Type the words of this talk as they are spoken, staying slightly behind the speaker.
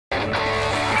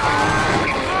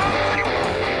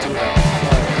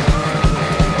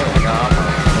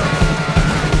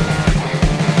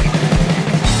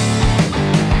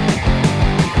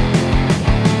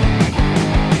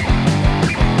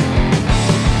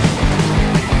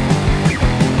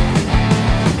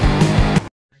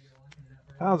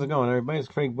How's it going, everybody? It's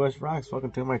Craig Bush Rocks.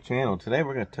 Welcome to my channel. Today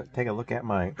we're going to take a look at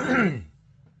my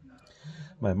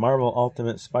my Marvel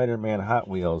Ultimate Spider-Man Hot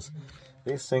Wheels.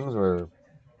 These things were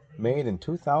made in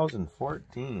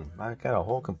 2014. I got a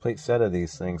whole complete set of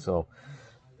these things. So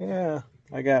yeah,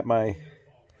 I got my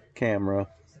camera.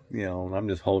 You know, I'm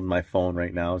just holding my phone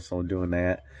right now, so doing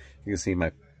that. You can see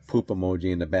my poop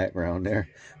emoji in the background there.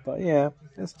 But yeah,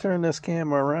 let's turn this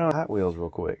camera around. Hot Wheels real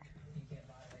quick.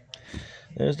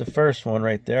 There's the first one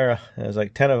right there. There's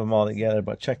like 10 of them all together,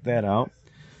 but check that out.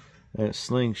 It's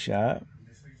Slingshot.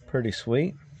 Pretty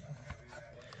sweet.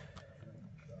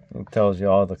 It tells you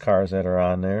all the cars that are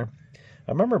on there.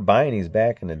 I remember buying these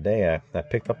back in the day. I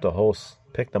picked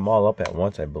them all up at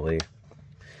once, I believe.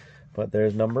 But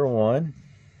there's number 1.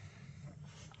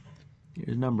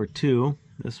 Here's number 2.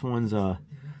 This one's a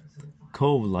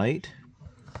Cove Light.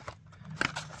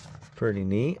 Pretty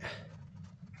neat.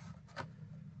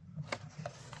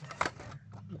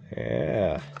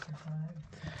 Yeah.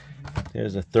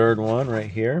 There's a third one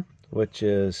right here, which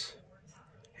is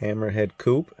Hammerhead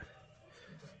Coupe.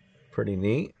 Pretty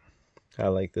neat. I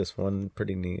like this one.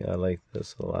 Pretty neat. I like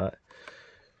this a lot.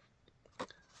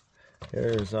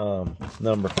 Here's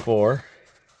number 4,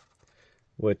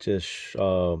 which is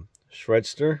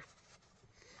Shredster.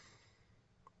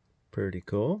 Pretty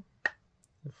cool.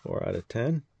 4 out of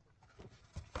 10.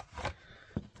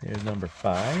 Here's number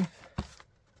 5.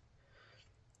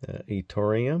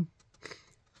 Etorium.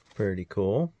 Pretty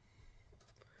cool.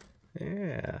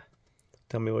 Yeah.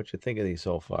 Tell me what you think of these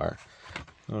so far.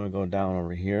 I'm going to go down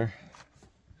over here.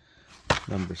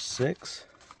 Number 6.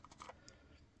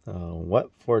 What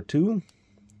for 2?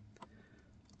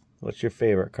 What's your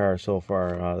favorite car so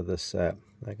far out of this set?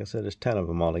 Like I said, there's 10 of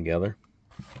them all together.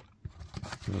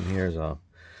 And here's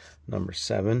number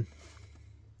 7.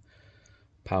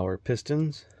 Power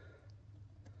Pistons.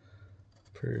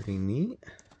 Pretty neat.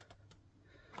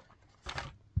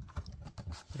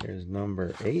 Here's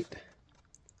number 8.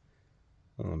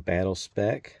 Battle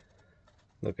Spec.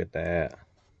 Look at that.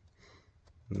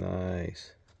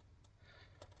 Nice.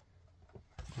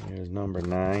 Here's number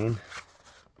 9.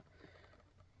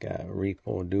 Got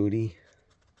Repo Duty.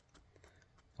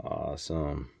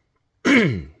 Awesome.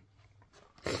 And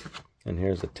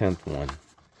here's the 10th one.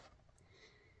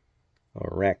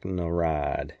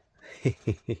 Arachnarod.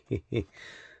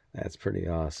 That's pretty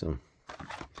awesome.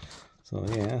 So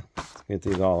yeah, let's get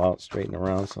these all out, straighten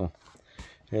around. So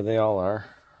here they all are.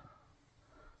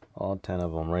 All 10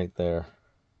 of them right there.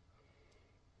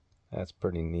 That's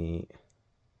pretty neat.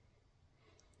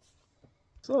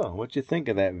 So, what you think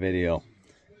of that video?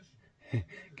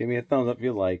 Give me a thumbs up if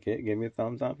you like it. Give me a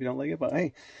thumbs up if you don't like it. But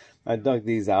hey, I dug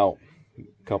these out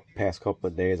past couple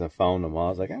of days. I found them all. I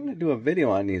was like, I'm gonna do a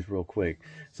video on these real quick.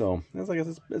 So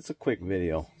it's a quick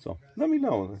video. So let me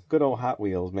know. Good old Hot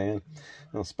Wheels, man.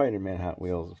 Spider-Man Hot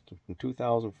Wheels from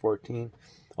 2014,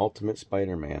 Ultimate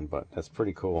Spider-Man. But that's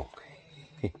pretty cool.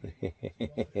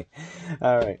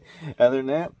 All right. Other than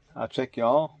that, I'll check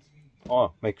y'all.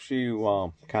 Oh, make sure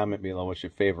you comment below what's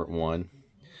your favorite one.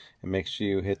 And make sure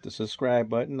you hit the subscribe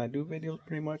button. I do videos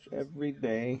pretty much every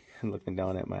day. I'm looking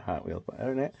down at my Hot Wheels. But other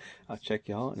than that, I'll check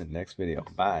y'all in the next video.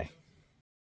 Bye.